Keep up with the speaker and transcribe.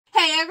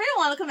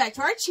welcome back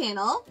to our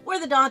channel.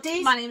 We're the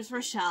Dawnties. My name is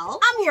Rochelle.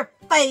 I'm your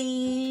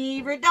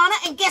favorite Donna,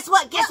 and guess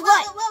what?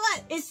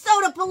 What? It's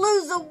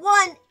Soda-Palooza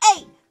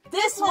 1-8.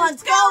 This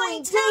one's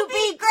going to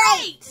be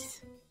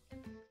great.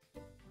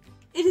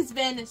 It has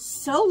been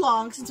so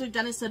long since we've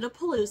done a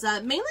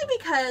Soda-Palooza, mainly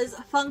because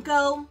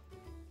Funko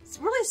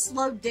really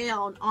slowed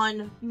down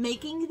on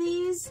making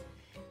these.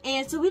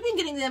 And so we've been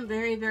getting them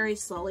very, very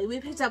slowly. We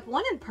picked up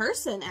one in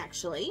person,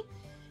 actually.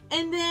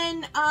 And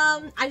then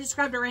I just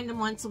grabbed a random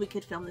one so we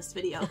could film this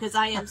video because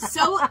I am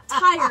so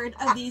tired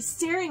of these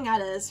staring at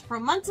us for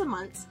months and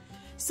months.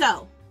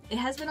 So it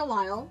has been a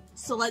while.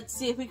 So let's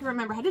see if we can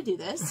remember how to do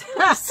this.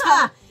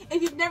 So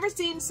if you've never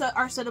seen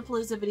our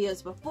Soda-Palooza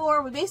videos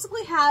before, we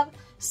basically have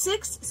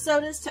 6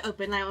 sodas to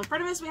open. Now in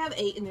front of us we have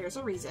 8 and there's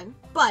a reason.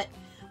 But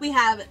we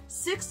have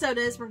 6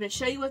 sodas. We're going to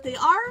show you what they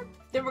are.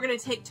 Then we're going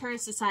to take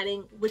turns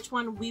deciding which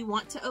one we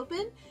want to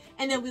open.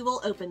 And then we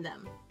will open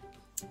them.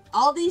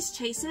 All these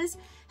chases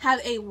have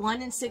a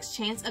 1 in 6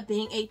 chance of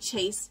being a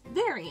chase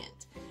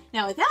variant.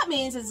 Now what that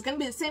means is it's going to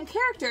be the same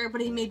character, but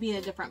he may be in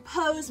a different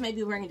pose,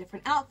 maybe wearing a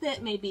different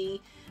outfit,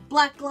 maybe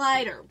black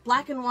light or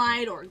black and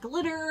white or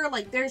glitter.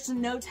 Like there's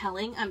no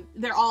telling.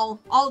 They're all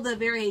the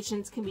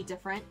variations can be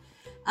different.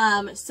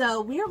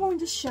 So we are going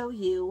to show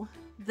you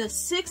the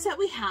 6 that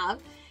we have.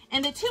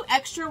 And the 2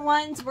 extra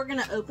ones we're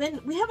going to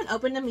open. We haven't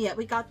opened them yet.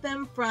 We got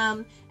them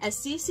from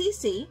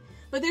SCCC.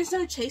 But there's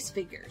no chase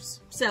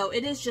figures. So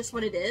it is just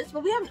what it is.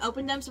 But we haven't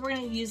opened them, so we're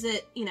going to use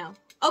it, you know,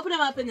 open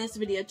them up in this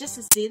video just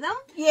to see them.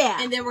 Yeah.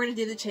 And then we're going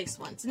to do the chase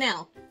ones.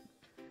 Now,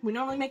 we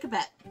normally make a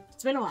bet.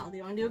 It's been a while. Do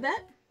you want to do a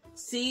bet?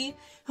 See,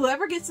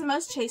 whoever gets the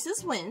most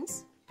chases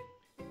wins.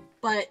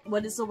 But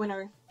what does the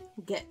winner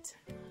get?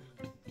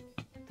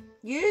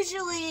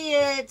 Usually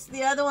it's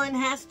the other one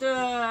has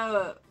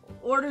to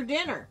order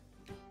dinner.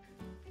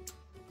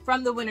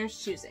 From the winner's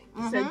choosing.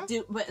 So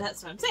but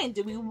that's what I'm saying.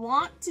 Do we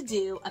want to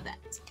do a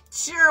bet?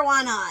 Sure,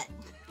 why not?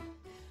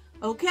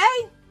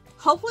 Okay.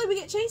 Hopefully we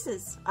get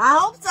chases. I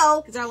hope so.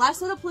 Because our last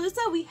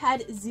Soda-Palooza, we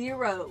had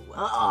 0.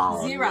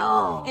 Uh-oh, 0.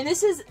 No. And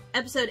this is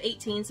episode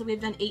 18, so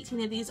we've done 18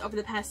 of these over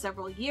the past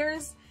several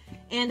years.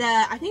 And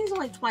I think it's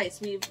only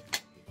twice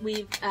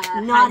we've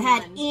not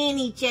had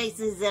any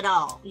chases at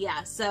all.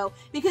 Yeah, so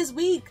because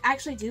we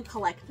actually do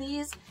collect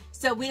these,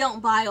 so we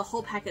don't buy a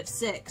whole pack of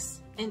 6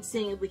 and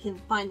seeing if we can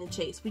find the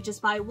chase. We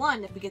just buy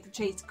 1. If we get the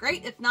chase,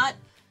 great. If not,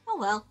 oh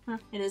well,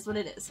 it is what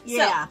it is.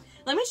 Yeah. So,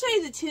 let me show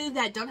you the 2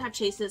 that don't have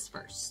chases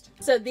first.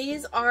 So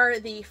these are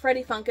the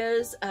Freddy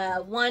Funkos.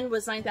 One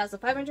was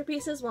 9,500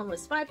 pieces, one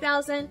was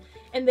 5,000,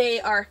 and they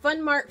are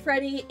Fun Mart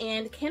Freddy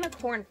and Can of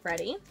Corn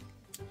Freddy.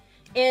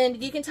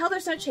 And you can tell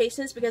there's no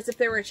chases because if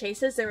there were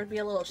chases, there would be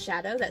a little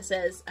shadow that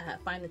says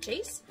find the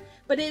chase.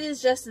 But it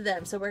is just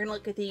them. So we're going to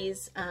look at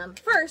these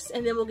first,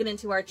 and then we'll get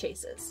into our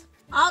chases.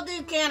 I'll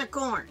do Can of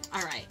Corn.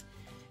 Alright.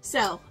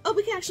 So,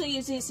 we can actually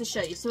use these to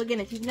show you. So again,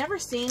 if you've never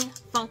seen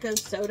Funko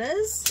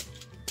Sodas,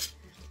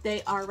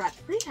 they are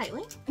wrapped pretty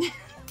tightly.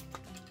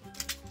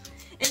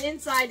 And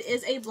inside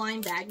is a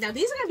blind bag. Now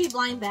these are going to be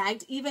blind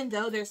bagged even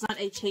though there's not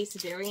a chase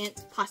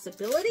variant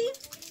possibility.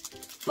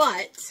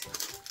 But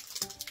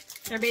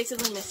they're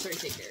basically mystery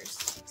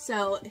figures.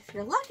 So if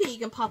you're lucky, you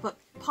can pop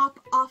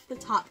off the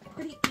top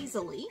pretty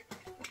easily.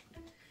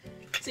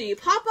 So you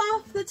pop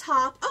off the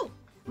top. Oh!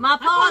 My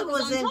pog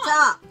was in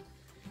top.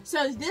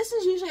 So this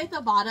is usually at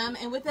the bottom,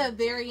 and with a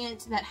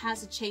variant that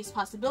has a chase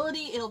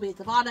possibility, it'll be at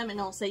the bottom, and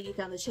it'll say you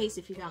found the chase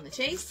if you found the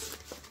chase.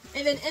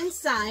 And then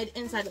inside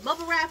the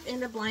bubble wrap in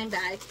the blind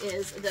bag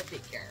is the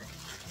figure.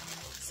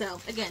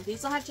 So again,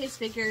 these don't have chase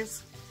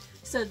figures.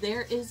 So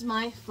there is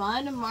my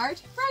Fun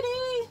Mart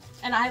Freddy,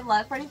 and I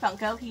love Freddy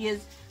Funko. He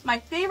is my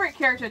favorite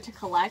character to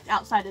collect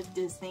outside of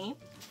Disney.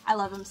 I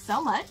love him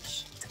so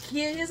much. It's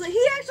cute. He actually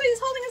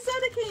is holding a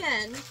soda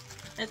can.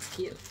 That's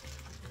cute.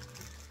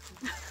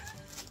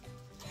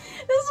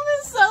 This one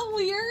is so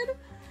weird,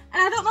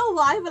 and I don't know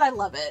why, but I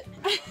love it.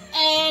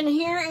 And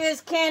here is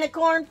Can of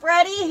Corn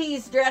Freddy.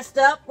 He's dressed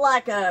up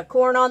like a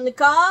corn on the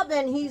cob,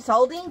 and he's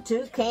holding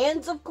 2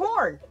 cans of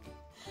corn.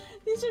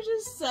 These are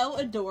just so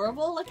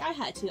adorable. Like, I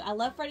had to. I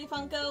love Freddy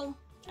Funko.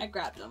 I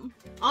grabbed them.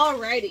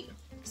 Alrighty.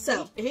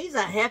 So, he's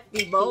a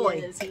hefty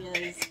boy. He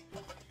is.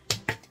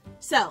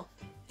 So,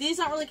 these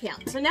don't really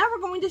count. So now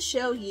we're going to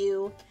show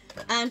you,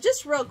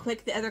 just real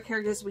quick, the other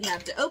characters we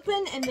have to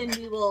open, and then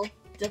we will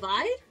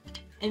divide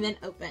and then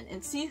open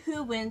and see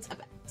who wins a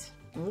bet.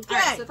 Okay.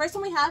 Alright, so the first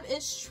one we have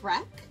is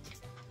Shrek.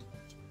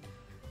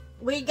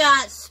 We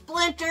got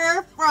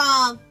Splinter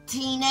from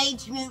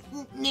Teenage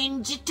Mutant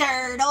Ninja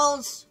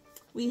Turtles.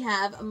 We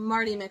have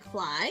Marty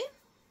McFly.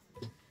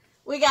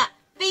 We got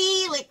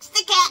Felix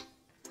the Cat.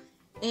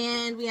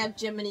 And we have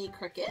Jiminy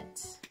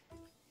Cricket.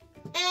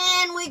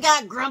 And we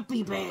got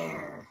Grumpy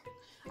Bear.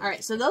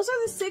 Alright, so those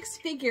are the 6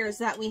 figures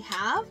that we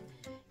have.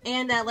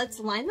 And let's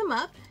line them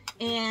up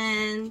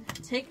and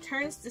take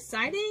turns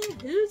deciding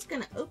who's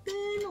going to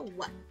open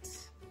what.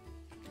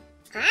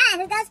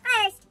 Who goes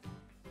first?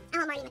 I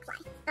want Marty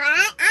McFly.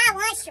 Alright, I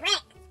want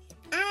Shrek.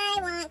 I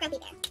want Grumpy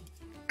Bear.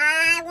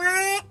 I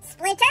want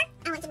Splinter.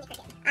 I want Jiminy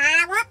Cricket.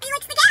 I want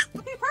Felix the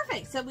Cat.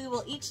 perfect. So we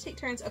will each take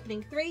turns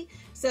opening 3.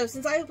 So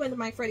since I opened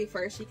my Freddy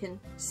first, you can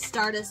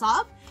start us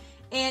off.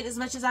 And as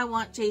much as I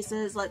want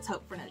chases, let's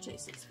hope for no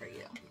chases for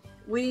you.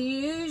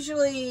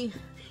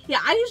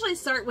 I usually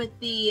start with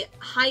the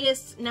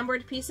highest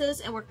numbered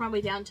pieces and work my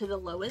way down to the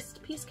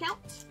lowest piece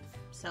count.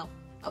 So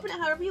open it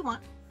however you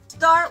want.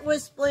 Start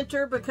with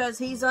Splinter because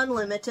he's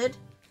unlimited.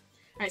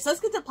 Alright, so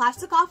let's get the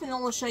plastic off and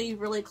then we'll show you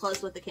really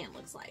close what the can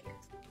looks like.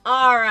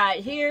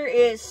 Alright, here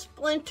is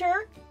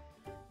Splinter.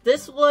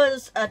 This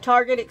was a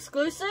Target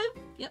exclusive.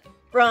 Yep.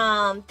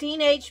 From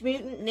Teenage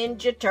Mutant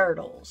Ninja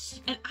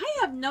Turtles. And I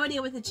have no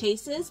idea what the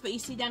chase is, but you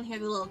see down here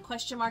the little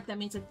question mark. That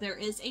means that there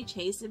is a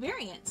chase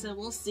variant. So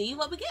we'll see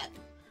what we get.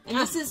 And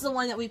this is the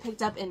one that we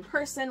picked up in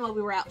person while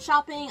we were out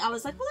shopping. I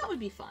was like, well, that would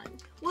be fun.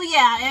 Well,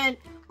 yeah, and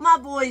my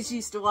boys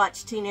used to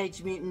watch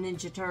Teenage Mutant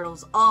Ninja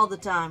Turtles all the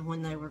time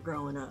when they were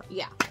growing up.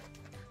 Yeah.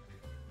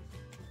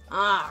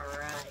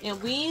 Alright.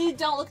 And we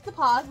don't look at the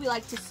pod. We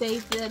like to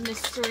save the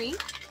mystery.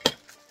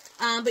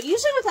 But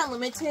usually with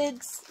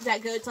Unlimiteds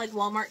that go to like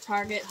Walmart,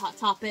 Target, Hot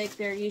Topic,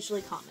 they're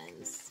usually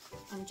commons.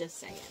 I'm just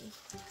saying.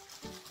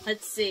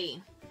 Let's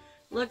see.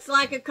 Looks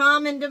like a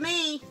common to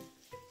me.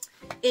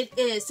 It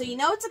is. So you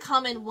know it's a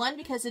common, 1,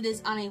 because it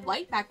is on a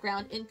white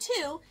background, and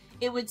 2,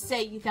 it would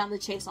say you found the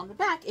chase on the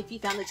back if you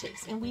found the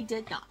chase, and we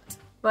did not.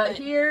 But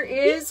here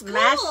is cool.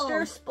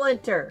 Master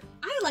Splinter.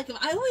 I like him.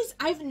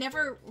 I've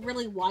never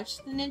really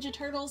watched the Ninja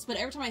Turtles, but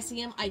every time I see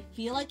him, I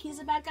feel like he's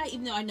a bad guy,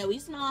 even though I know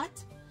he's not.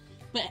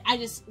 But I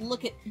just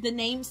look at the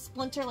name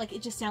Splinter, like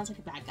it just sounds like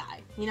a bad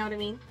guy. You know what I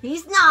mean?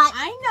 He's not.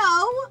 I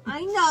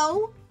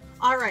know.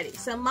 Alrighty,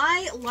 so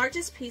my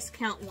largest piece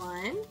count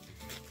one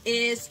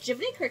is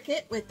Jiminy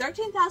Cricket with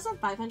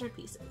 13,500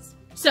 pieces.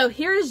 So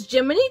here is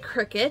Jiminy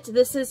Cricket.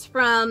 This is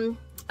from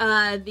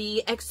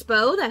the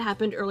expo that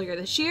happened earlier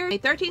this year.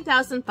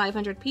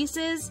 13,500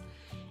 pieces.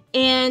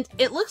 And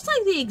it looks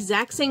like the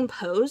exact same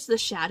pose, the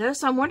shadow.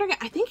 So I'm wondering,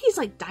 I think he's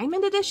like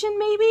Diamond Edition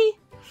maybe?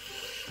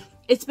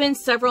 It's been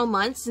several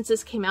months since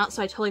this came out,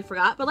 so I totally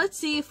forgot. But let's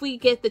see if we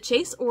get the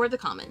chase or the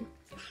common.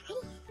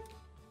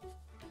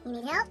 You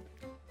need help?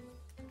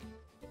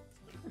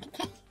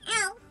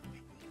 Ow.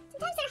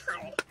 Sometimes they're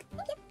hard.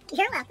 Thank you.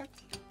 You're welcome.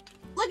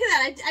 Look at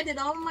that. I did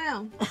all on my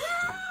own.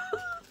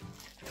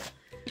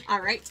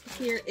 Alright,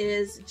 here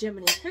is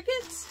Jiminy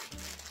Cricket.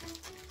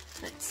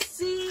 Let's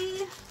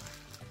see.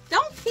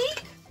 Don't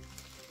peek!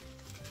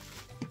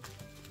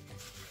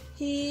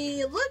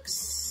 He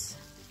looks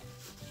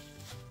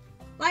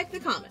like the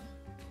common.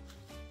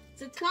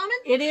 Is it the common?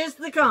 It is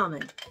the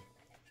common.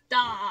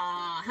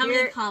 How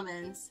many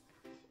commons?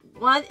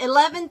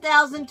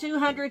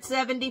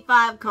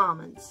 11,275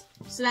 commons.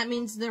 So that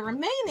means the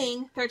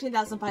remaining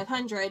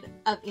 13,500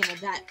 of,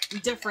 that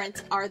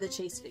difference are the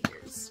chase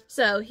figures.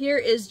 So here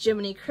is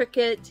Jiminy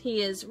Cricket.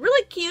 He is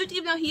really cute,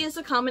 even though he is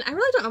a common. I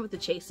really don't know what the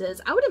chase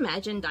is. I would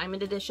imagine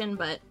Diamond Edition,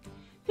 but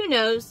who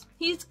knows?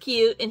 He's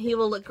cute, and he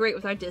will look great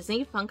with our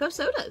Disney Funko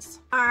Sodas.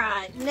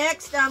 Alright,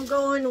 next I'm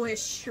going with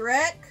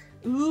Shrek.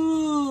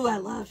 Ooh, I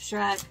love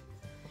Shrek.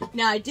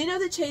 Now, I do know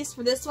the chase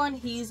for this one.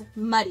 He's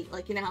muddy.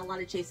 Like, you know how a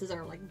lot of chases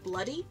are, like,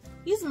 bloody?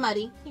 He's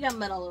muddy. He got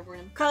mud all over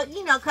him. Cause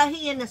he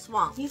in the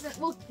swamp. He's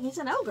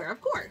an ogre,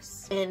 of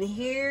course. And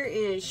here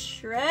is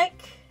Shrek.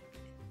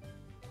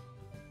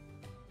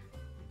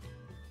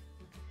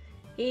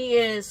 He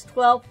is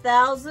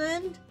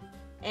 12,000.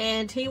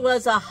 And he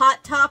was a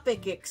Hot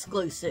Topic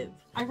exclusive.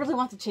 I really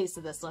want the chase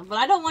of this one, but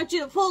I don't want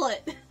you to pull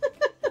it.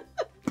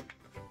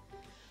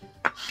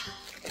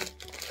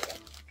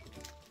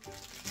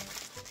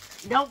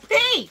 Don't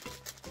peek!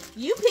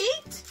 You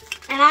peeked?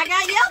 And I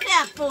got yelled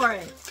at for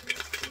it.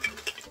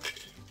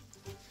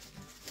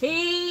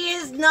 He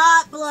is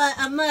not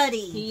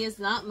muddy. He is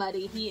not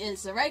muddy. He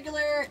is a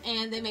regular,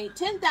 and they made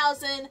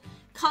 10,000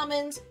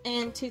 commons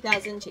and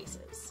 2,000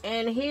 chases.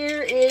 And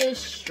here is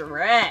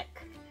Shrek.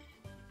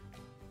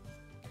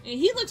 And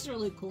he looks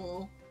really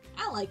cool.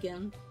 I like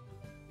him.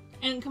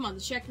 And come on,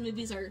 the Shrek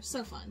movies are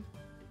so fun.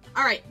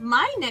 Alright,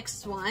 my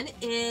next one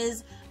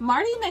is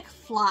Marty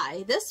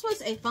McFly. This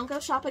was a Funko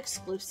Shop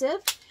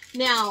exclusive.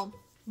 Now,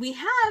 we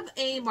have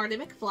a Marty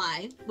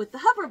McFly with the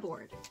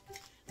hoverboard.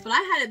 But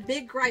I had a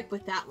big gripe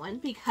with that one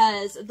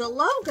because the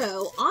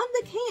logo on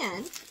the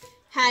can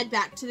had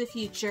Back to the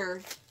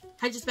Future,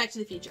 just Back to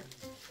the Future.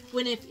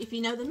 When if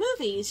you know the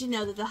movies, you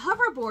know that the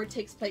hoverboard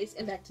takes place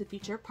in Back to the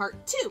Future Part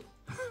 2.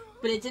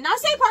 But it did not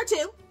say Part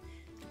 2.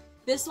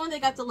 This one, they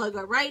got the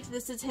logo right.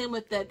 This is him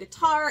with the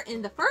guitar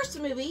in the first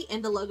movie,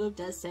 and the logo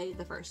does say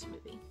the first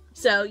movie.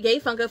 So, yay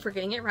Funko for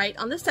getting it right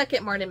on the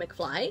second Marty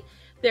McFly.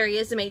 There he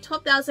is. They made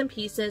 12,000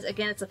 pieces.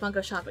 Again, it's a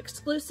Funko Shop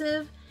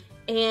exclusive.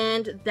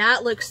 And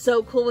that looks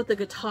so cool with the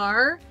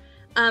guitar.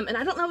 And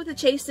I don't know what the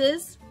chase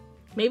is.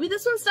 Maybe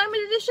this one's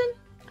Diamond Edition?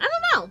 I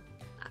don't know.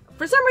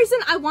 For some reason,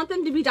 I want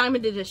them to be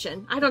Diamond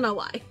Edition. I don't know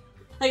why.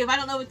 Like, if I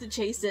don't know what the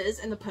chase is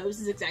and the pose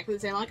is exactly the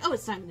same, I'm like, oh,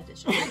 it's Diamond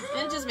Edition, right?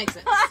 And it just makes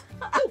sense.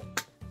 Ooh,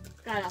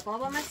 got it off all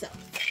by myself.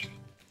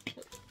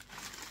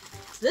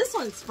 So this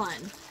one's fun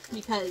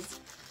because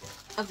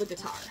of the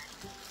guitar.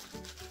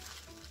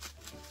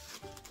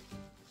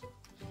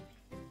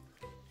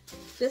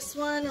 This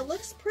one, it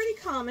looks pretty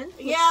common.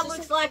 Yeah, it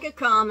looks like a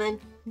common.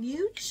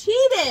 You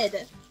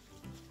cheated.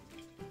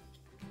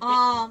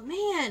 Oh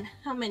man,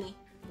 how many?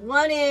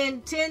 1 in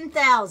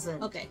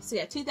 10,000. Okay, so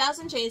yeah,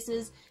 2,000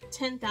 chases,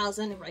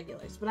 10,000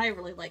 regulars. But I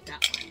really like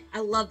that one. I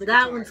love the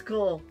That guitar. one's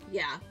cool.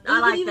 Yeah, I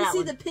you like can even that see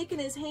one. the pick in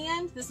his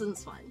hand. This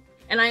one's fun.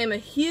 And I am a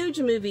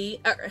huge I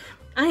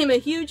am a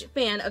huge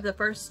fan of the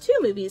first 2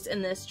 movies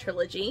in this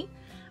trilogy.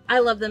 I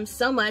love them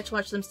so much.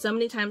 Watched them so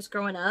many times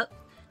growing up.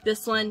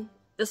 This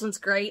one's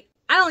great.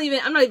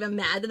 I'm not even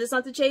mad that it's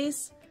not the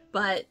chase,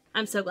 but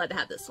I'm so glad to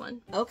have this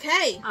one.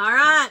 Okay. All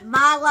right,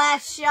 my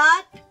last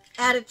shot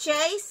at a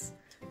chase.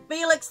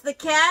 Felix the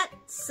Cat,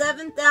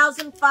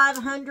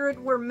 7,500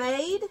 were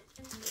made.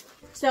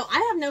 So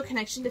I have no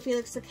connection to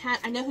Felix the Cat.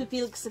 I know who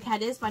Felix the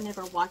Cat is, but I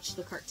never watched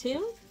the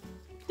cartoon.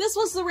 This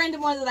was the random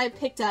one that I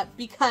picked up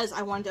because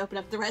I wanted to open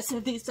up the rest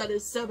of these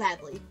sodas so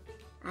badly.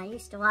 I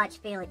used to watch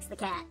Felix the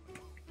Cat.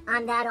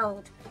 I'm that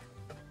old.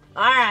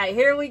 All right,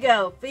 here we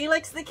go.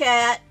 Felix the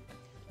Cat.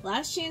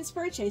 Last chance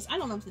for a chase. I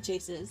don't know what the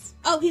chase is.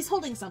 Oh, he's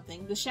holding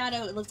something. The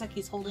shadow, it looks like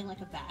he's holding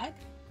like a bag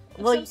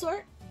of some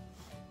sort.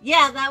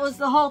 Yeah, that was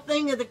the whole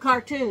thing of the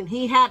cartoon.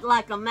 He had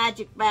like a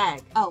magic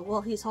bag. Oh,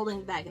 well, he's holding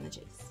the bag in the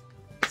chase.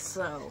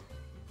 So.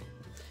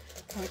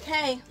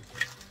 Okay.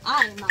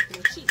 I'm not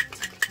going to cheat.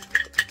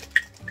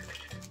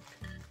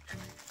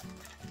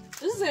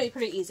 This is going to be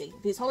pretty easy.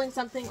 If he's holding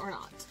something or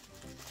not.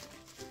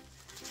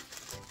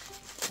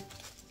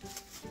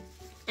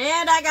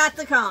 And I got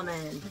the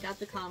common. Got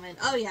the common.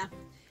 Oh, yeah.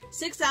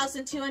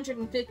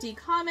 6,250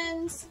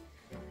 commons.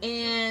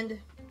 And,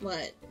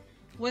 what?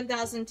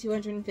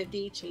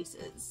 1,250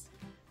 chases.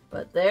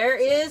 But there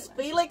is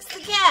Felix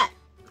the Cat.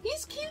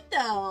 He's cute,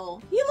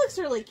 though. He looks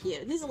really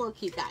cute. He's a little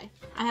cute guy.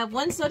 I have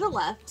 1 soda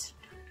left.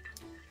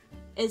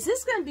 Is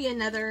this going to be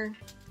another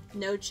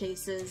no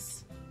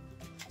chases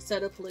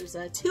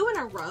Soda-Palooza? 2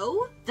 in a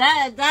row?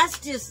 That's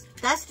just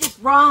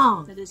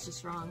wrong. That is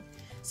just wrong.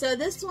 So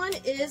this one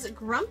is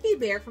Grumpy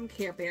Bear from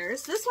Care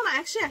Bears. This one,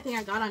 actually, I think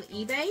I got on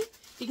eBay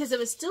because it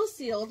was still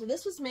sealed.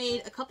 This was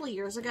made a couple of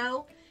years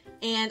ago,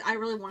 and I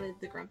really wanted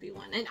the Grumpy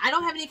one. And I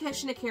don't have any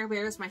connection to Care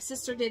Bears. My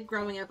sister did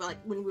growing up, like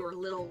when we were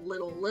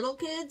little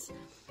kids.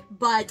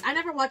 But I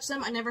never watched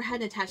them. I never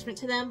had an attachment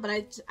to them,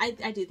 but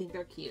I do think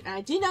they're cute. And I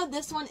do know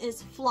this one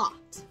is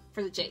flocked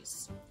for the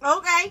chase.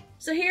 Okay.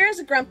 So here's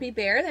a Grumpy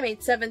Bear. They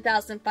made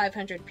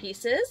 7,500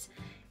 pieces.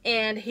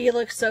 And he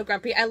looks so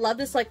grumpy. I love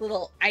this like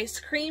little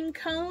ice cream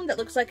cone that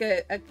looks like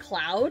a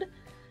cloud.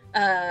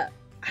 I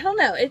don't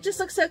know. It just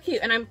looks so cute.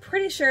 And I'm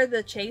pretty sure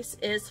the chase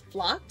is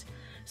flocked.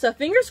 So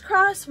fingers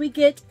crossed we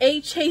get a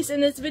chase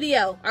in this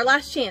video. Our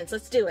last chance.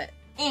 Let's do it.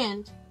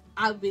 And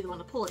I would be the one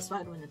to pull it so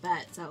I'd win the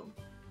bet. So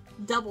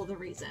double the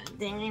reason.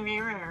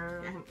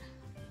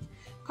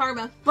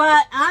 Karma.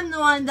 But I'm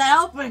the one that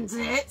opens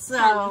it,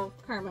 so.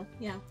 Karma.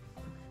 Yeah.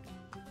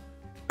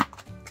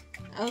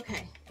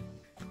 Okay.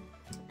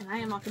 And I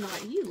am not going to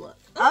let you look.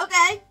 Oh.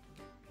 Okay.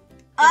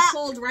 It's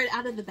pulled right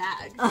out of the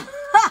bag.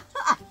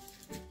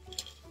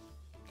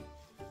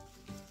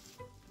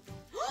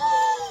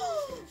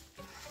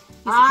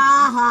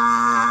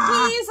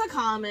 He's a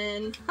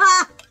common.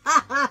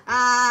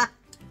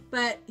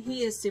 But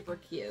he is super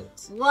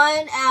cute.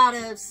 1 out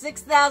of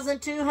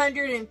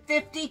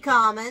 6,250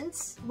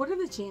 commons. What are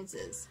the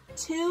chances?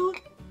 2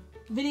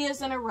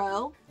 videos in a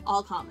row,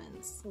 all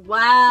commons.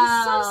 Wow.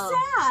 It's so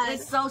sad.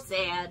 It's so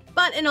sad.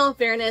 But in all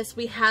fairness,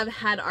 we have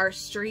had our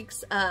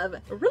streaks of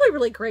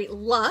really great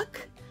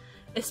luck,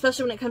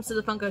 especially when it comes to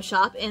the Funko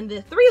shop and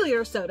the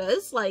 3-liter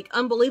sodas, like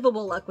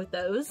unbelievable luck with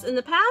those in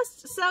the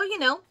past. So, you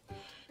know,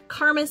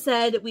 Karma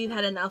said we've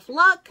had enough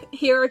luck.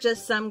 Here are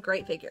just some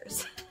great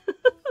figures.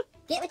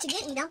 Get what you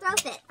get and you don't throw a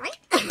fit, right?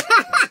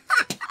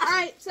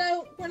 Alright,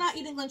 so we're not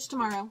eating lunch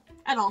tomorrow.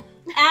 At all.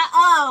 At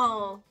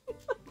all.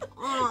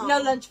 Oh.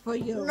 No lunch for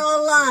you.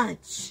 No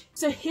lunch.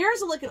 So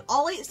here's a look at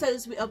all 8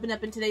 sodas we opened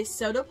up in today's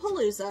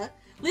Soda-Palooza.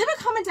 Leave a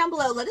comment down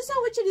below. Let us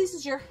know which of these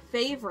is your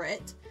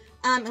favorite.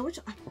 And which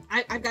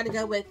I've got to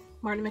go with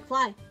Marty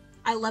McFly.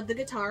 I love the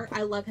guitar.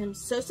 I love him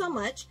so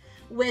much.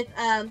 With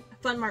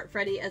Fun Mart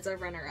Freddy as a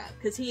runner-up.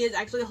 Because he is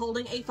actually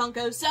holding a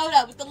Funko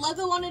soda with the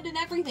logo on it and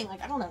everything.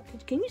 Like, I don't know.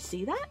 Can you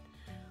see that?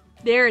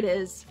 There it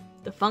is.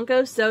 The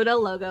Funko Soda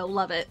logo.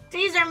 Love it.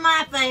 These are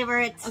my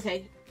favorites.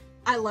 Okay.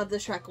 I love the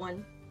Shrek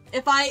one.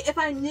 If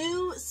I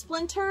knew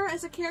Splinter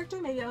as a character,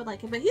 maybe I would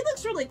like him. But he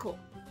looks really cool.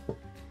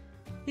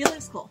 He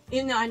looks cool.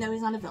 Even though I know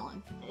he's not a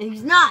villain.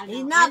 He's not.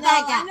 He's not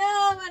that guy.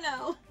 I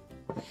know.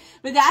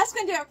 But that's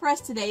going to do it for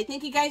us today.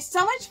 Thank you guys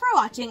so much for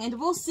watching. And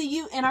we'll see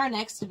you in our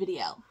next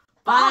video.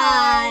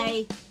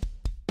 Bye.